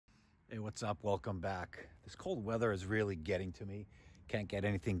Hey, what's up? Welcome back. This cold weather is really getting to me. Can't get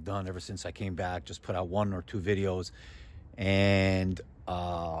anything done ever since I came back. Just put out 1 or 2 videos. And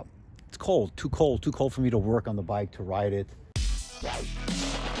it's cold, too cold for me to work on the bike, to ride it.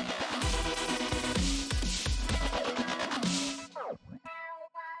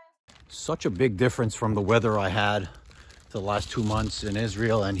 Such a big difference from the weather I had the last 2 months in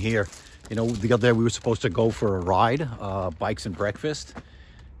Israel and here. You know, the other day we were supposed to go for a ride, bikes and breakfast.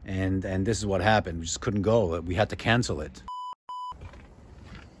 And this is what happened. We just couldn't go. We had to cancel it.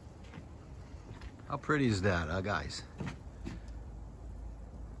 How pretty is that, guys?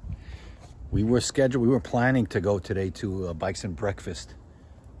 We were planning to go today to bikes and breakfast.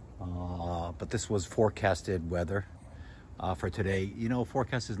 But this was forecasted weather for today. You know,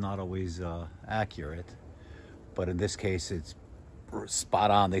 forecast is not always accurate. But in this case, it's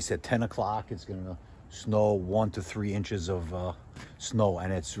spot on. They said 10 o'clock it's going to snow 1 to 3 inches of snow,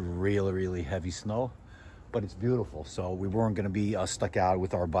 and it's really heavy snow, but it's beautiful. So we weren't going to be stuck out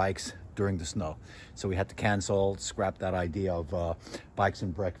with our bikes during the snow, so we had to cancel, scrap that idea of bikes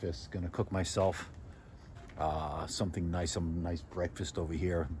and breakfast. Gonna cook myself something nice, some nice breakfast over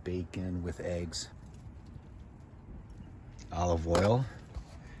here. Bacon with eggs, olive oil,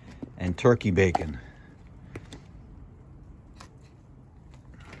 and turkey bacon.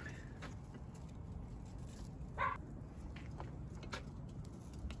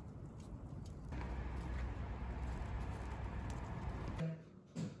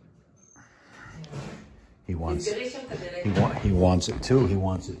 He wants it too. He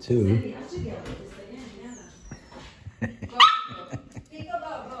wants it too.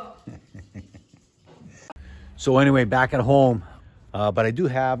 So anyway, back at home, but I do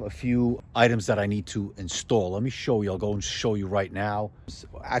have a few items that I need to install. Let me show you. I'll go and show you right now.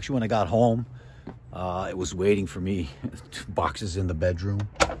 Actually, when I got home, it was waiting for me. 2 boxes in the bedroom.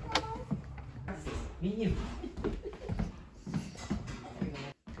 Okay,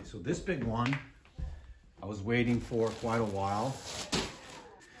 so this big one I was waiting for quite a while.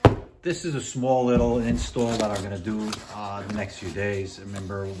 This is a small little install that I'm gonna do the next few days.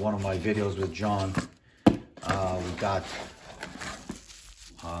 Remember one of my videos with John, we got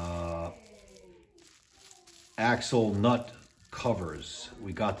axle nut covers.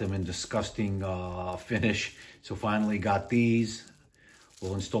 We got them in disgusting finish. So finally got these.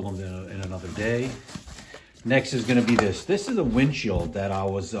 We'll install them in another day. Next is gonna be this. This is a windshield that I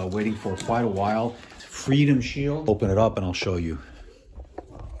was waiting for quite a while. Freedom Shield. Open it up and I'll show you.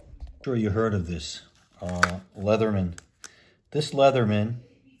 I'm sure you heard of this. Leatherman. This Leatherman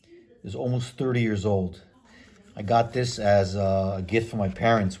is almost 30 years old. I got this as a gift from my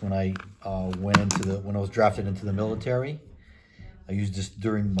parents when I when I was drafted into the military. I used this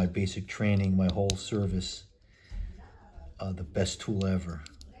during my basic training, my whole service. The best tool ever.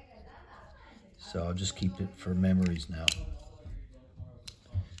 So I'll just keep it for memories now.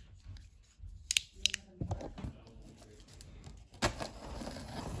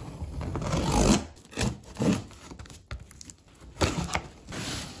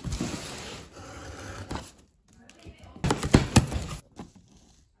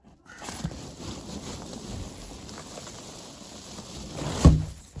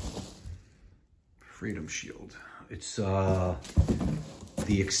 Freedom Shield. It's the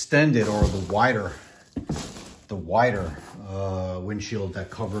extended or the wider windshield that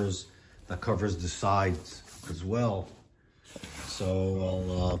covers the sides as well.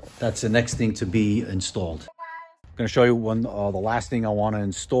 So that's the next thing to be installed. I'm going to show you the last thing I want to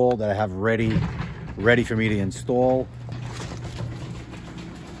install that I have ready for me to install.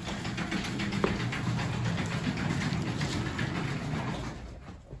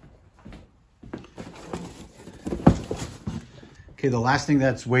 Okay, the last thing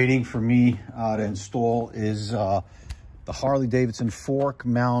that's waiting for me to install is the Harley Davidson fork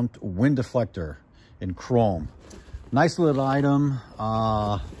mount wind deflector in chrome. Nice little item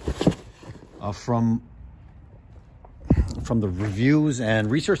from the reviews and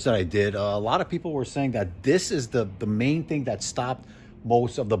research that I did. A lot of people were saying that this is the main thing that stopped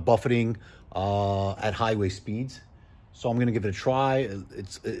most of the buffeting at highway speeds. So I'm gonna give it a try.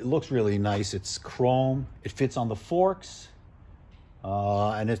 It looks really nice. It's chrome. It fits on the forks.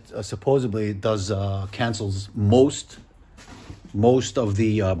 And it supposedly does cancels most of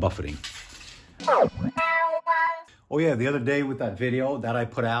the buffeting. Oh yeah, the other day with that video that I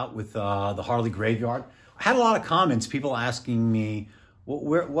put out with the Harley graveyard, I had a lot of comments, people asking me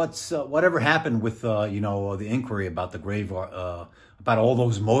whatever happened with you know, the inquiry about the graveyard, about all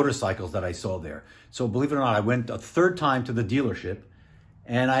those motorcycles that I saw there. So believe it or not, I went a 3rd time to the dealership.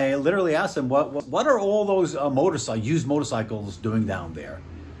 And I literally asked them, what are all those used motorcycles doing down there?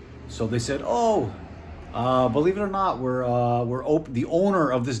 So they said, oh, believe it or not, we're open. The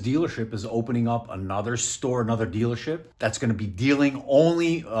owner of this dealership is opening up another store, another dealership that's going to be dealing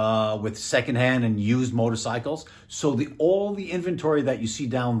only with secondhand and used motorcycles. So all the inventory that you see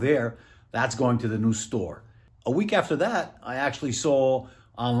down there, that's going to the new store. A week after that, I actually saw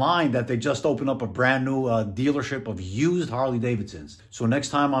online that they just opened up a brand new dealership of used Harley Davidsons. So next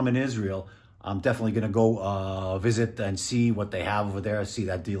time I'm in Israel, I'm definitely going to go visit and see what they have over there, see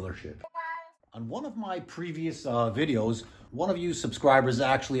that dealership. On one of my previous videos, one of you subscribers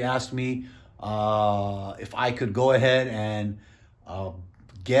actually asked me if I could go ahead and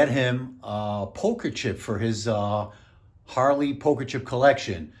get him a poker chip for his Harley poker chip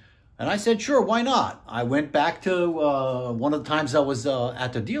collection. And I said, sure, why not? I went back to one of the times I was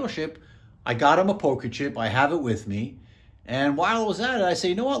at the dealership. I got him a poker chip. I have it with me. And while I was at it, I say,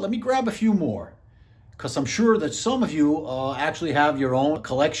 you know what? Let me grab a few more. Because I'm sure that some of you actually have your own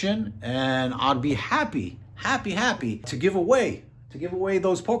collection. And I'd be happy to give away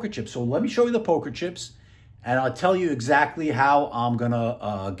those poker chips. So let me show you the poker chips. And I'll tell you exactly how I'm going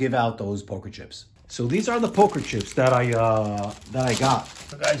to give out those poker chips. So these are the poker chips that I got.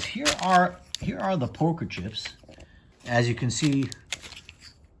 So guys, here are the poker chips. As you can see,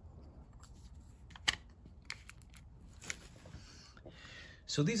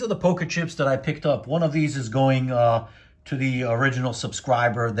 so these are the poker chips that I picked up. One of these is going to the original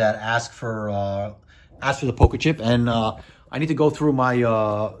subscriber that asked for the poker chip, and I need to go through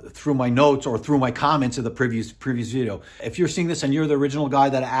my notes or through my comments of the previous video. If you're seeing this and you're the original guy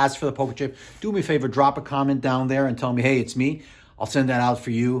that asked for the poker chip, do me a favor, drop a comment down there and tell me, hey, it's me. I'll send that out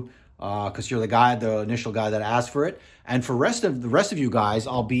for you because you're the initial guy that asked for it. And for the rest of you guys,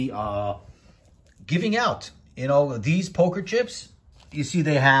 I'll be giving out, these poker chips. You see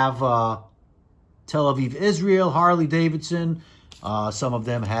they have Tel Aviv, Israel, Harley Davidson. Some of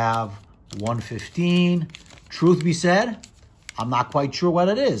them have 115. Truth be said, I'm not quite sure what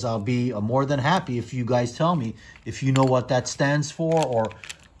it is. I'll be more than happy if you guys tell me if you know what that stands for or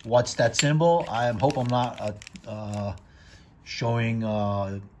what's that symbol. I hope I'm not showing.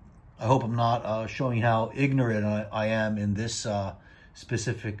 I hope I'm not showing how ignorant I am in this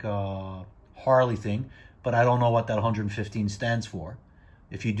specific Harley thing. But I don't know what that 115 stands for.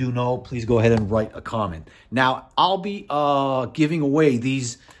 If you do know, please go ahead and write a comment. Now I'll be giving away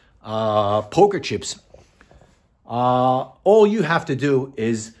these poker chips. All you have to do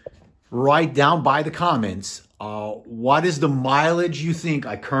is write down by the comments what is the mileage you think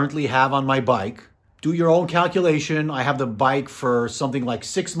I currently have on my bike. Do your own calculation. I have the bike for something like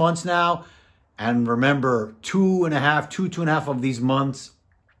 6 months now. And remember, two and a half of these months,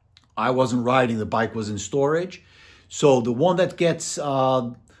 I wasn't riding. The bike was in storage. So the one that gets,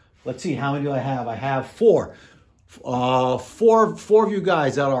 let's see, how many do I have? I have four. Four of you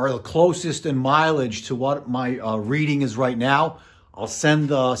guys that are the closest in mileage to what my reading is right now, I'll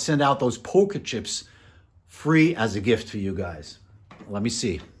send out those poker chips free as a gift for you guys. Let me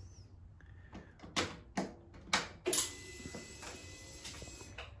see.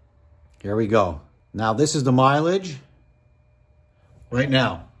 Here we go. Now this is the mileage right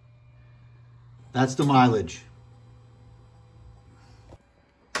now. That's the mileage.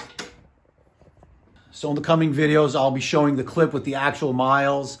 So in the coming videos, I'll be showing the clip with the actual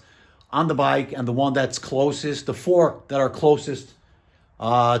miles on the bike, and the one that's closest, the four that are closest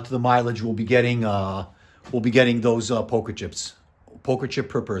to the mileage will be getting those poker chips. Poker chip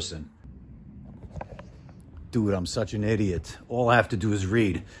per person. Dude, I'm such an idiot. All I have to do is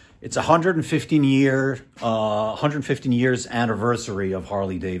read. It's 115 years anniversary of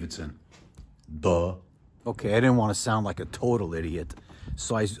Harley Davidson. Duh. Okay, I didn't want to sound like a total idiot,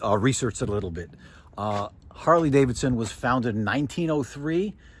 so I researched it a little bit. Harley Davidson was founded in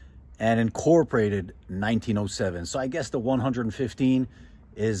 1903 and incorporated 1907. So I guess the 115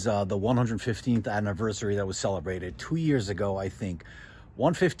 is the 115th anniversary that was celebrated 2 years ago, I think.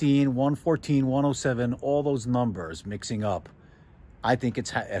 115, 114, 107, all those numbers mixing up. I think it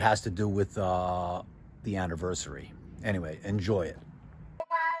has to do with the anniversary. Anyway, enjoy it.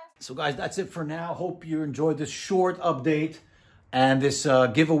 So guys, that's it for now. Hope you enjoyed this short update and this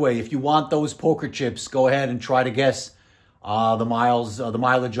giveaway. If you want those poker chips, go ahead and try to guess the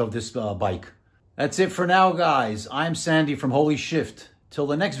mileage of this bike. That's it for now, guys. I'm Sandy from Holy Shift. Till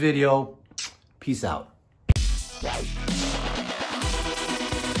the next video, peace out.